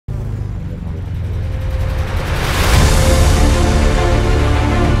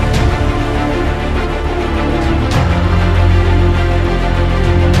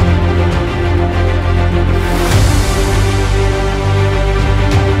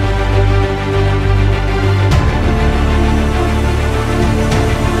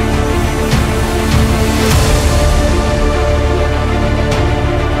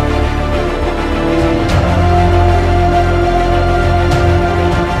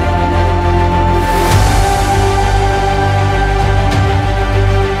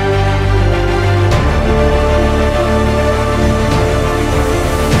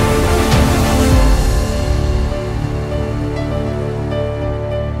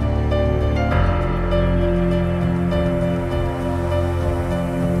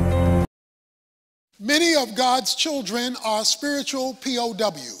Many of God's children are spiritual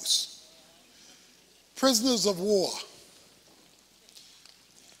POWs, prisoners of war,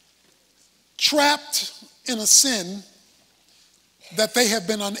 trapped in a sin that they have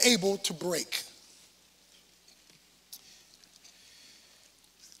been unable to break.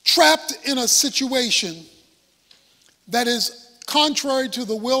 Trapped in a situation that is contrary to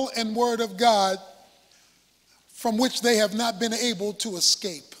the will and word of God, from which they have not been able to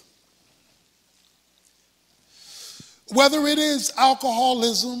escape. Whether it is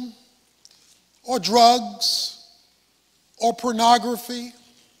alcoholism or drugs or pornography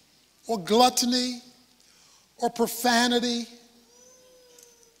or gluttony or profanity,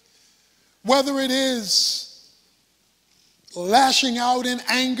 whether it is lashing out in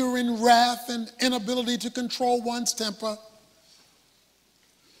anger and wrath and inability to control one's temper,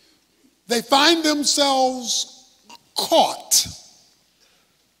 they find themselves caught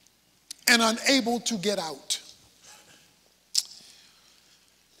and unable to get out.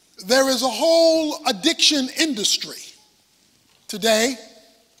 There is a whole addiction industry today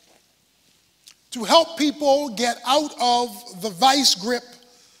to help people get out of the vice grip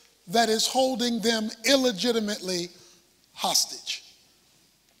that is holding them illegitimately hostage.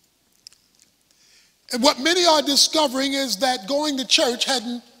 And what many are discovering is that going to church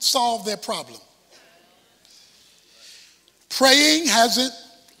hadn't solved their problem. Praying hasn't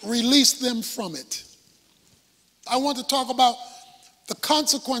released them from it. I want to talk about the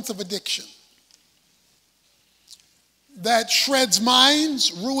consequence of addiction that shreds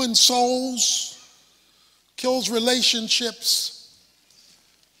minds, ruins souls, kills relationships,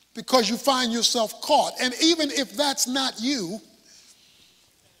 because you find yourself caught. And even if that's not you,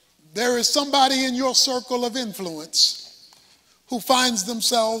 there is somebody in your circle of influence who finds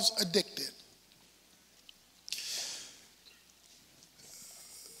themselves addicted.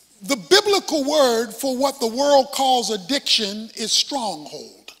 The biblical word for what the world calls addiction is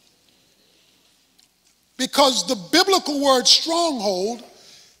stronghold. Because the biblical word stronghold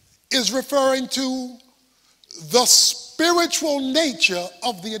is referring to the spiritual nature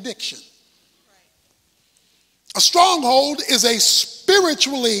of the addiction. A stronghold is a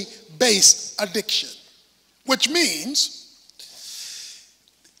spiritually based addiction, which means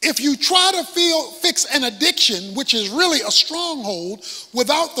if you try to fix an addiction, which is really a stronghold,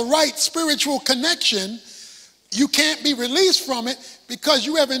 without the right spiritual connection, you can't be released from it because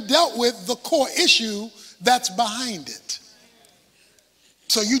you haven't dealt with the core issue that's behind it.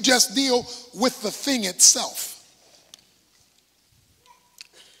 So you just deal with the thing itself.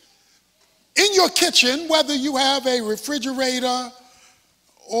 In your kitchen, whether you have a refrigerator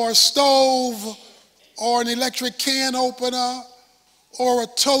or a stove or an electric can opener or a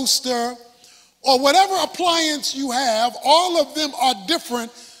toaster or whatever appliance you have, all of them are different,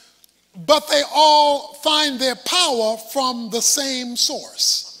 but they all find their power from the same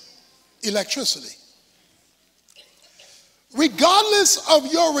source, electricity. Regardless of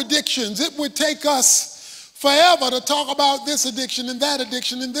your addictions, it would take us forever to talk about this addiction and that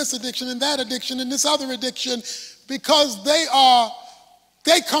addiction and this addiction and that addiction and this other addiction, because they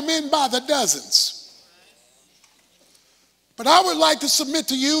come in by the dozens. But I would like to submit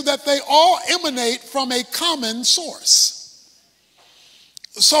to you that they all emanate from a common source.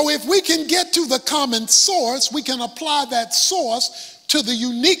 So if we can get to the common source, we can apply that source to the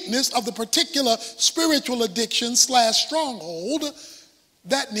uniqueness of the particular spiritual addiction / stronghold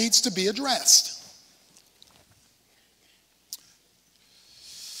that needs to be addressed.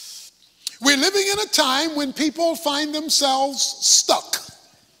 We're living in a time when people find themselves stuck.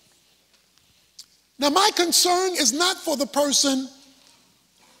 Now, my concern is not for the person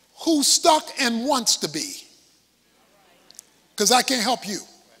who's stuck and wants to be, because I can't help you.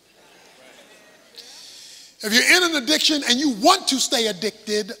 If you're in an addiction and you want to stay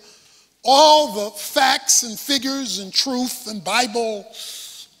addicted, all the facts and figures and truth and Bible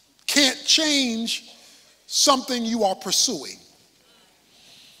can't change something you are pursuing.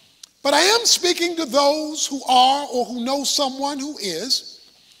 But I am speaking to those who are or who know someone who is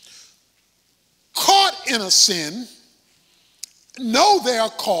caught in a sin, know they are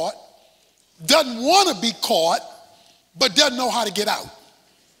caught, doesn't want to be caught, but doesn't know how to get out.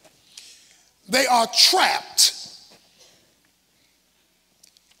 They are trapped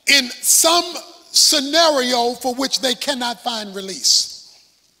in some scenario for which they cannot find release.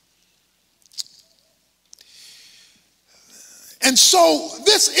 And so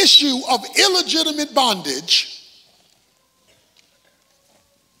this issue of illegitimate bondage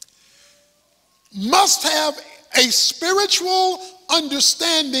must have a spiritual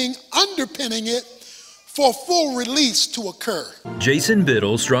understanding underpinning it for full release to occur. Jason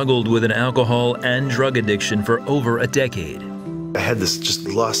Biddle struggled with an alcohol and drug addiction for over a decade. I had this just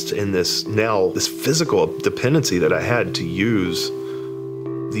lust and this physical dependency that I had to use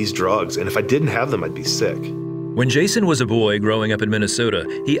these drugs. And if I didn't have them, I'd be sick. When Jason was a boy growing up in Minnesota,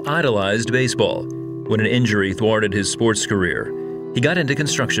 he idolized baseball. When an injury thwarted his sports career, he got into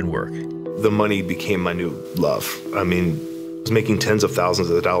construction work. The money became my new love. I mean, I was making tens of thousands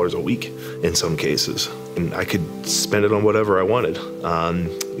of dollars a week in some cases. And I could spend it on whatever I wanted,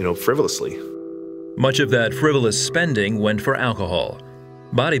 frivolously. Much of that frivolous spending went for alcohol.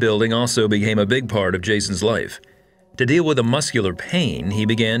 Bodybuilding also became a big part of Jason's life. To deal with a muscular pain, he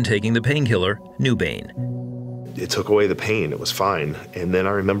began taking the painkiller NuBane. It took away the pain. It was fine. And then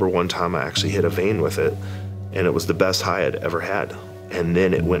I remember one time I actually hit a vein with it, and it was the best high I'd ever had. And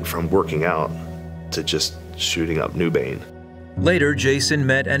then it went from working out to just shooting up NuBane. Later, Jason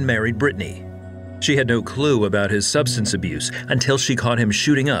met and married Brittany. She had no clue about his substance abuse until she caught him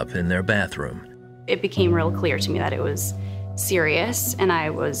shooting up in their bathroom. It became real clear to me that it was serious, and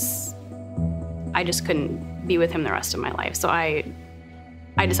I just couldn't be with him the rest of my life. So I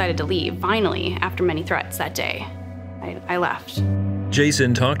decided to leave, finally, after many threats that day. I left.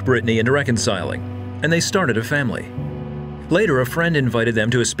 Jason talked Brittany into reconciling, and they started a family. Later, a friend invited them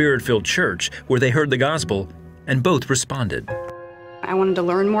to a spirit-filled church where they heard the gospel, and both responded. I wanted to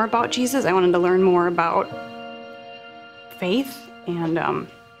learn more about Jesus. I wanted to learn more about faith, and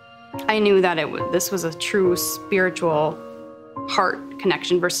I knew that this was a true spiritual heart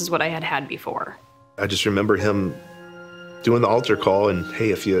connection versus what I had had before. I just remember him doing the altar call and,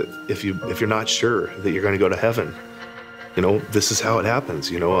 hey, if you're not sure that you're going to go to heaven, this is how it happens.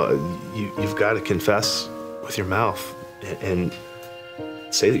 You've got to confess with your mouth and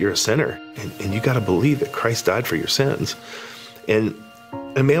say that you're a sinner, and you got to believe that Christ died for your sins. And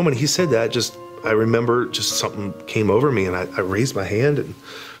man, when he said that, I remember just something came over me, and I raised my hand, and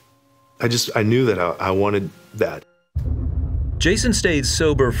I knew that I wanted that. Jason stayed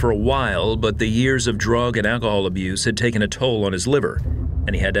sober for a while, but the years of drug and alcohol abuse had taken a toll on his liver,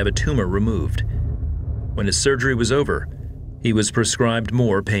 and he had to have a tumor removed. When his surgery was over, he was prescribed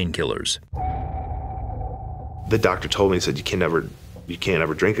more painkillers. The doctor told me, he said, you can't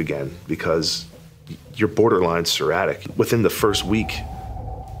ever drink again because you're borderline cirrhotic. Within the first week,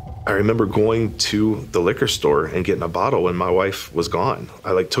 I remember going to the liquor store and getting a bottle, and my wife was gone.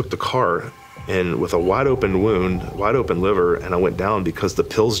 I took the car, and with a wide open wound, wide open liver, and I went down because the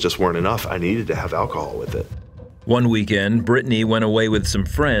pills just weren't enough. I needed to have alcohol with it. One weekend, Brittany went away with some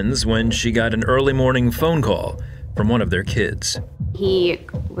friends when she got an early morning phone call from one of their kids. He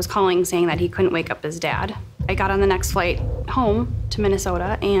was calling saying that he couldn't wake up his dad. I got on the next flight home to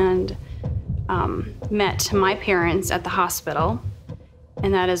Minnesota and met my parents at the hospital.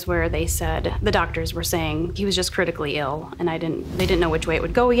 And that is where they said, the doctors were saying he was just critically ill, and they didn't know which way it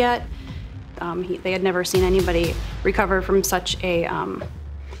would go yet. They had never seen anybody recover from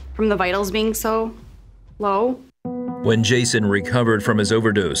from the vitals being so low. When Jason recovered from his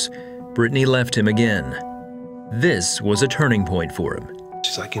overdose, Brittany left him again. This was a turning point for him.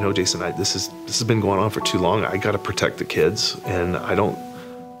 She's like, Jason, this has been going on for too long. I got to protect the kids, and I don't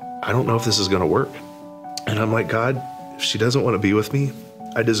know if this is going to work. And I'm like, God, if she doesn't want to be with me,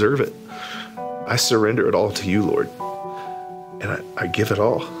 I deserve it. I surrender it all to you, Lord. And I give it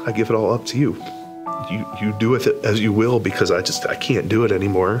all. I give it all up to you. You do with it as you will, because I can't do it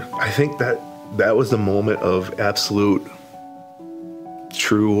anymore. I think that was the moment of absolute,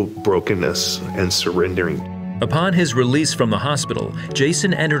 true brokenness and surrendering. Upon his release from the hospital,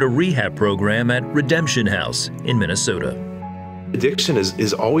 Jason entered a rehab program at Redemption House in Minnesota. Addiction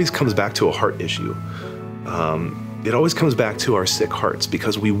is always comes back to a heart issue. It always comes back to our sick hearts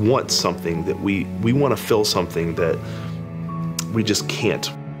because we want something that we want to fill something that we just can't.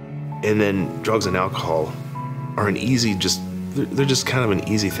 And then drugs and alcohol are they're just kind of an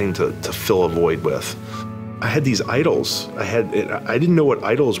easy thing to fill a void with. I had these idols. I didn't know what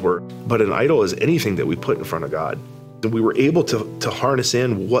idols were, but an idol is anything that we put in front of God. And we were able to harness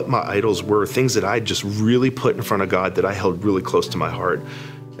in what my idols were, things that I just really put in front of God that I held really close to my heart.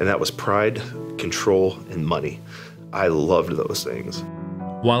 And that was pride, control, and money. I loved those things.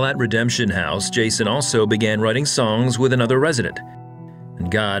 While at Redemption House, Jason also began writing songs with another resident.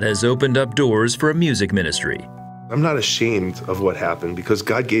 And God has opened up doors for a music ministry. I'm not ashamed of what happened because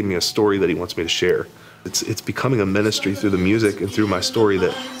God gave me a story that he wants me to share. It's becoming a ministry through the music and through my story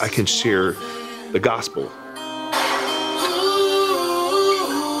that I can share the gospel.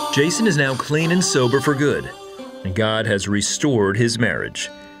 Jason is now clean and sober for good, and God has restored his marriage.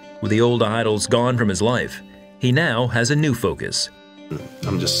 With the old idols gone from his life, he now has a new focus.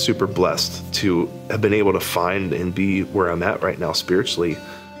 I'm just super blessed to have been able to find and be where I'm at right now spiritually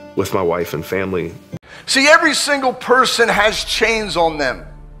with my wife and family. See, every single person has chains on them.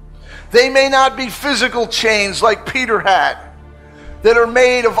 They may not be physical chains like Peter had, that are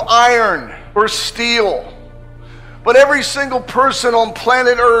made of iron or steel. But every single person on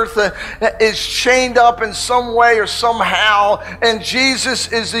planet Earth is chained up in some way or somehow, and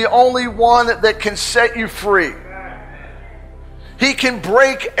Jesus is the only one that can set you free. He can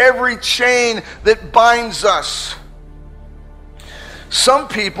break every chain that binds us. Some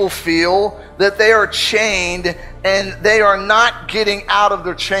people feel that they are chained and they are not getting out of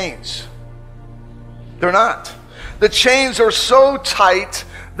their chains. They're not. The chains are so tight,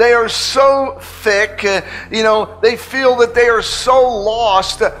 they are so thick, they feel that they are so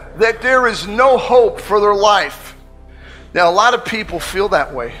lost that there is no hope for their life. Now, a lot of people feel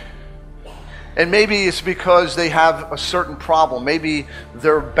that way. And maybe it's because they have a certain problem. Maybe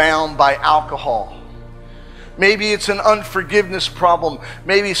they're bound by alcohol. Maybe it's an unforgiveness problem.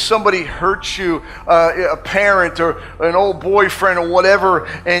 Maybe somebody hurt you, a parent or an old boyfriend or whatever,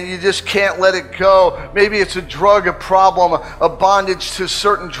 and you just can't let it go. Maybe it's a drug problem, a bondage to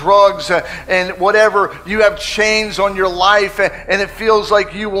certain drugs and whatever. You have chains on your life and it feels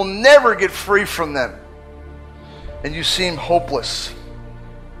like you will never get free from them. And you seem hopeless.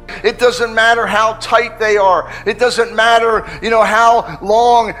 It doesn't matter how tight they are. It doesn't matter, how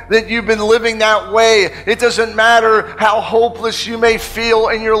long that you've been living that way. It doesn't matter how hopeless you may feel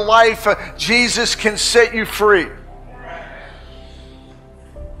in your life. Jesus can set you free.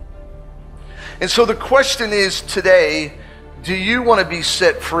 And so the question is today, do you want to be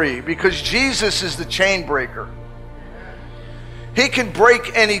set free? Because Jesus is the chain breaker. He can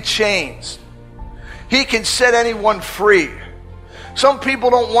break any chains. He can set anyone free. Some people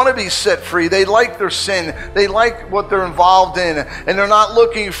don't want to be set free. They like their sin. They like what they're involved in, and they're not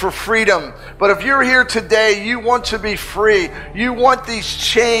looking for freedom. But if you're here today, you want to be free. You want these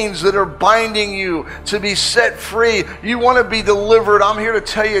chains that are binding you to be set free. You want to be delivered. I'm here to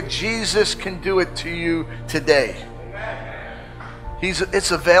tell you, Jesus can do it to you today.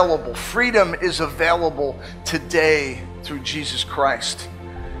 It's available. Freedom is available today through Jesus Christ.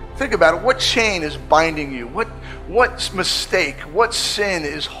 Think about it. What chain is binding you? What mistake, what sin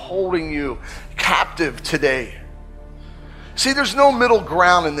is holding you captive today? See, there's no middle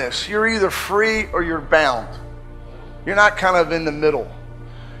ground in this. You're either free or you're bound. You're not kind of in the middle.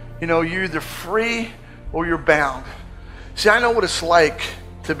 You're either free or you're bound. See, I know what it's like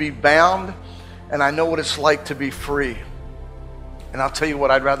to be bound, and I know what it's like to be free. And I'll tell you what,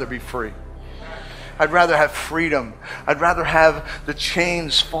 I'd rather be free. I'd rather have freedom. I'd rather have the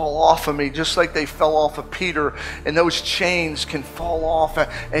chains fall off of me just like they fell off of Peter. And those chains can fall off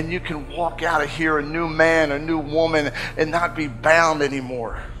and you can walk out of here a new man, a new woman, and not be bound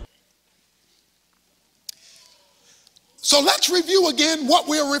anymore. So let's review again what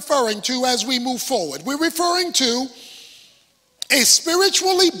we're referring to as we move forward. We're referring to a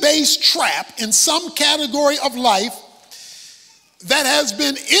spiritually based trap in some category of life that has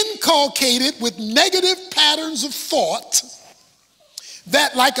been inculcated with negative patterns of thought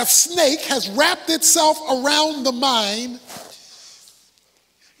that, like a snake, has wrapped itself around the mind,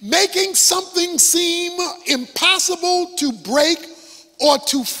 making something seem impossible to break or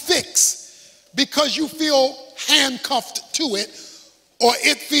to fix because you feel handcuffed to it or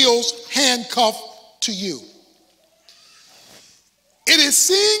it feels handcuffed to you. It is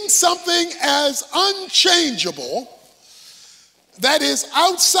seeing something as unchangeable that is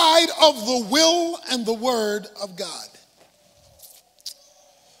outside of the will and the word of God.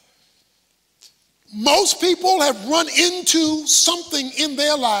 Most people have run into something in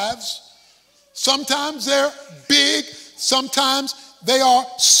their lives. Sometimes they're big, sometimes they are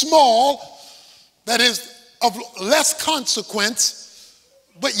small, that is of less consequence,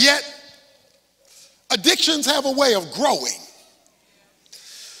 but yet addictions have a way of growing.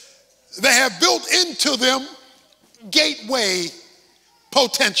 They have built into them gateway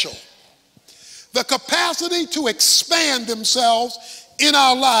potential, the capacity to expand themselves in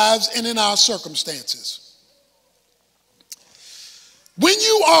our lives and in our circumstances. When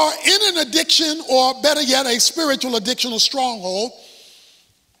you are in an addiction, or better yet, a spiritual addiction or stronghold,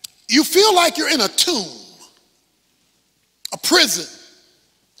 you feel like you're in a tomb, a prison,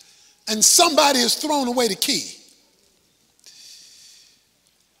 and somebody has thrown away the key.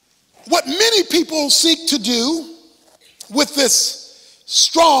 What many people seek to do with this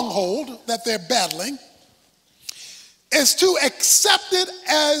stronghold that they're battling is to accept it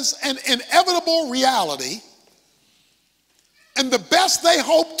as an inevitable reality, and the best they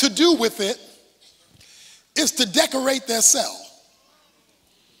hope to do with it is to decorate their cell.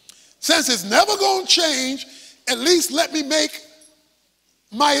 Since it's never going to change, at least let me make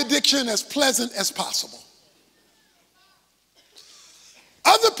my addiction as pleasant as possible.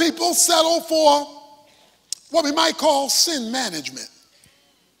 Other people settle for what we might call sin management.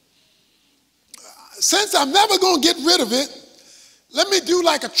 Since I'm never going to get rid of it, let me do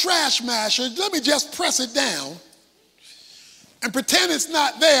like a trash masher. Let me just press it down and pretend it's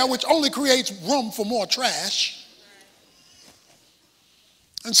not there, which only creates room for more trash.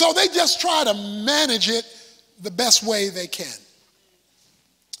 And so they just try to manage it the best way they can.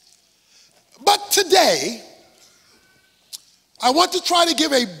 But today, I want to try to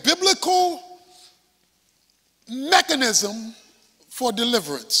give a biblical mechanism for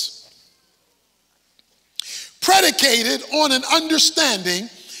deliverance, predicated on an understanding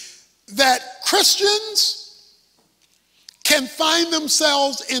that Christians can find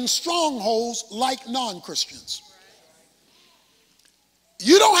themselves in strongholds like non-Christians.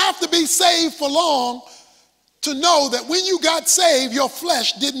 You don't have to be saved for long to know that when you got saved, your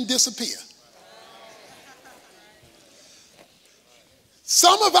flesh didn't disappear.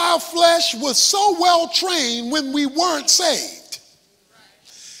 Some of our flesh was so well trained when we weren't saved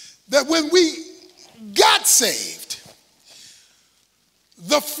that when we got saved,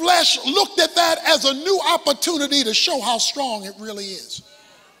 the flesh looked at that as a new opportunity to show how strong it really is.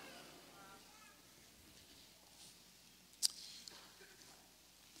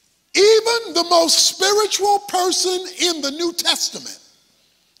 Even the most spiritual person in the New Testament,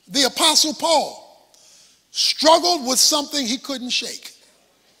 the Apostle Paul, struggled with something he couldn't shake.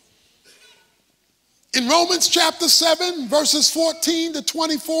 In Romans chapter 7, verses 14 to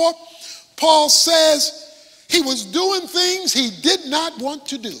 24, Paul says he was doing things he did not want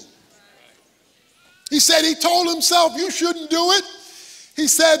to do. He said he told himself, you shouldn't do it. He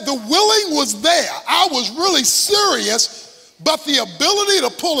said the willing was there. I was really serious, but the ability to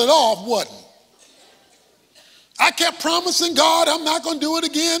pull it off wasn't. I kept promising God I'm not going to do it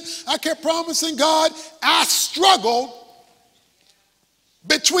again. I kept promising God. I struggled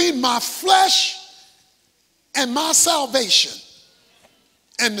between my flesh and my salvation,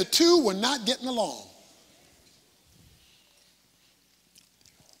 and the two were not getting along.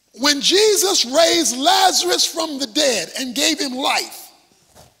 When Jesus raised Lazarus from the dead and gave him life,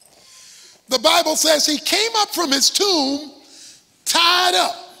 the Bible says he came up from his tomb tied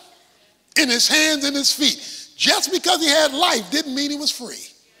up in his hands and his feet. Just because he had life didn't mean he was free.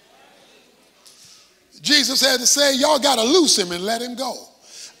 Jesus had to say, y'all got to loose him and let him go.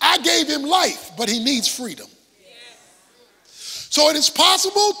 I gave him life, but he needs freedom. So it is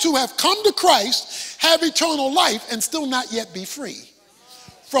possible to have come to Christ, have eternal life, and still not yet be free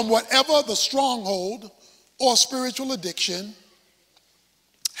from whatever the stronghold or spiritual addiction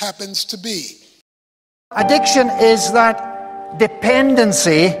happens to be. Addiction is that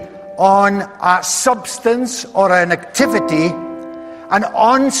dependency on a substance or an activity, an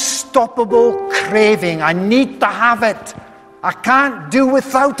unstoppable craving. I need to have it. I can't do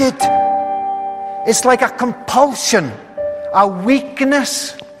without it. It's like a compulsion, a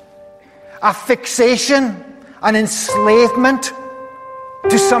weakness, a fixation, an enslavement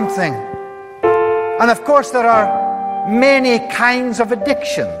to something. And of course there are many kinds of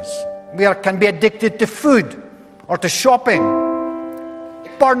addictions. We can be addicted to food or to shopping,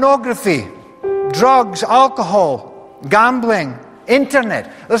 pornography, drugs, alcohol, gambling,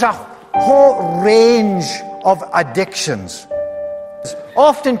 internet. There's a whole range of addictions.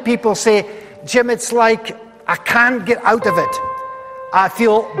 Often people say, Jim, it's like I can't get out of it. I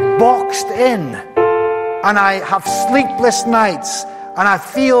feel boxed in and I have sleepless nights and I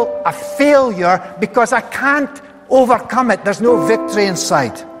feel a failure because I can't overcome it. There's no victory in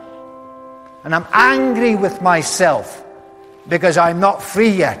sight. And I'm angry with myself because I'm not free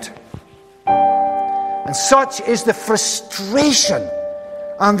yet. And such is the frustration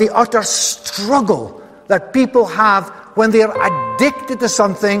and the utter struggle that people have when they are addicted to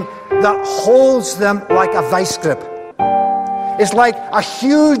something that holds them like a vice grip. It's like a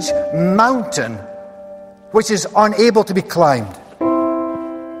huge mountain which is unable to be climbed.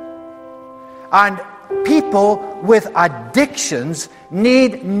 And people with addictions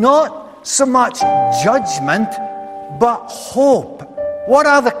need not so much judgment, but hope. What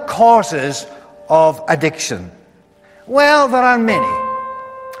are the causes of addiction? Well, there are many.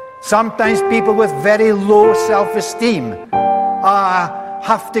 Sometimes people with very low self-esteem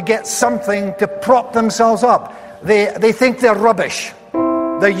have to get something to prop themselves up. They think they're rubbish.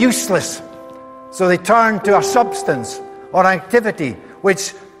 They're useless. So they turn to a substance or an activity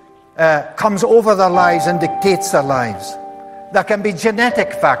which comes over their lives and dictates their lives. There can be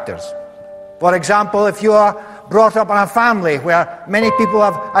genetic factors. For example, if you are brought up in a family where many people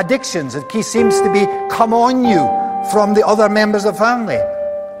have addictions. It seems to be come on you from the other members of the family.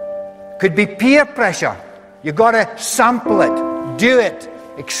 Could be peer pressure. You've got to sample it, do it,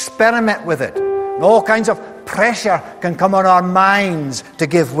 experiment with it. And all kinds of pressure can come on our minds to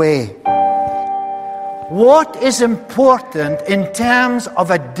give way. What is important in terms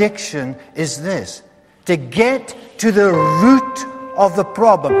of addiction is this: to get to the root of the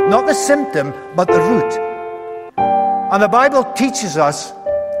problem. Not the symptom, but the root. And the Bible teaches us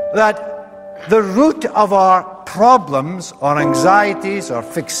that the root of our problems or anxieties or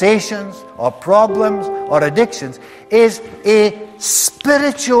fixations or problems or addictions is a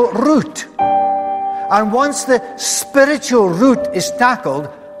spiritual root. And once the spiritual root is tackled,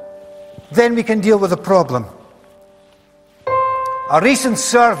 then we can deal with the problem. A recent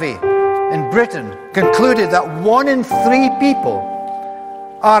survey in Britain concluded that 1 in 3 people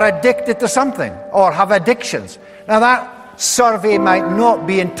are addicted to something or have addictions. Now that survey might not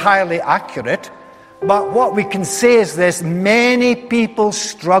be entirely accurate, but what we can say is this: many people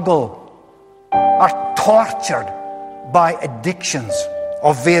struggle, are tortured by addictions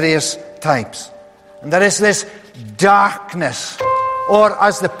of various types. And there is this darkness, or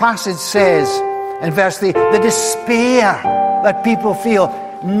as the passage says in verse 3, the despair that people feel,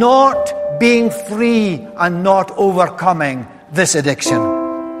 not being free and not overcoming this addiction.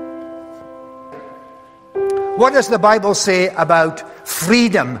 What does the Bible say about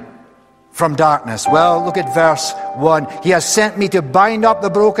freedom from darkness? Well, look at verse 1. He has sent me to bind up the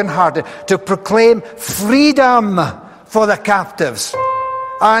brokenhearted, to proclaim freedom for the captives,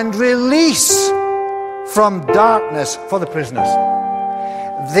 and release from darkness for the prisoners.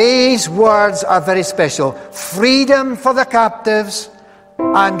 These words are very special. Freedom for the captives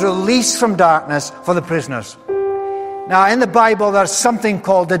and release from darkness for the prisoners. Now, in the Bible, there's something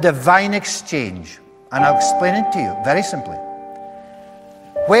called the divine exchange. And I'll explain it to you very simply.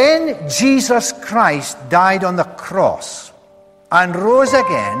 When Jesus Christ died on the cross and rose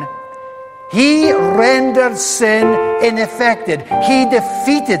again, he rendered sin ineffective. He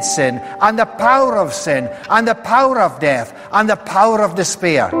defeated sin and the power of sin and the power of death and the power of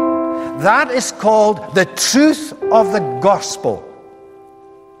despair. That is called the truth of the gospel.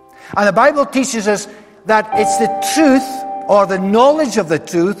 And the Bible teaches us that it's the truth or the knowledge of the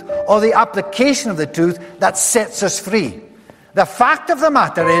truth or the application of the truth that sets us free. The fact of the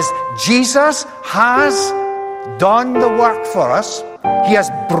matter is, Jesus has done the work for us. He has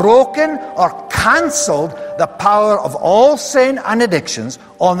broken or cancelled the power of all sin and addictions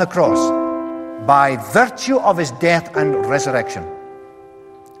on the cross by virtue of his death and resurrection.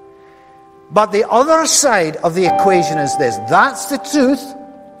 But the other side of the equation is this. That's the truth.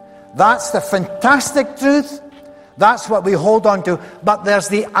 That's the fantastic truth. That's what we hold on to. But there's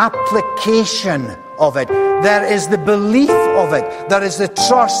the application of it. There is the belief of it. There is the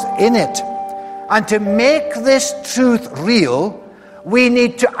trust in it. And to make this truth real, we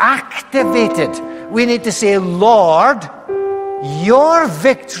need to activate it. We need to say, Lord, your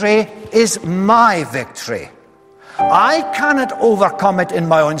victory is my victory. I cannot overcome it in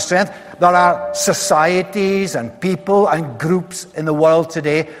my own strength. There are societies and people and groups in the world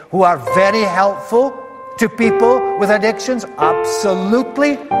today who are very helpful to people with addictions,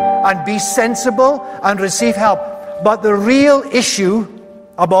 absolutely, and be sensible and receive help. But the real issue,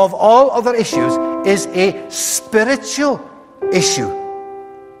 above all other issues, is a spiritual issue.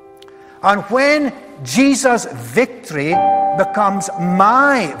 And when Jesus' victory becomes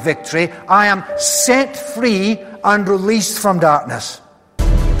my victory, I am set free and released from darkness.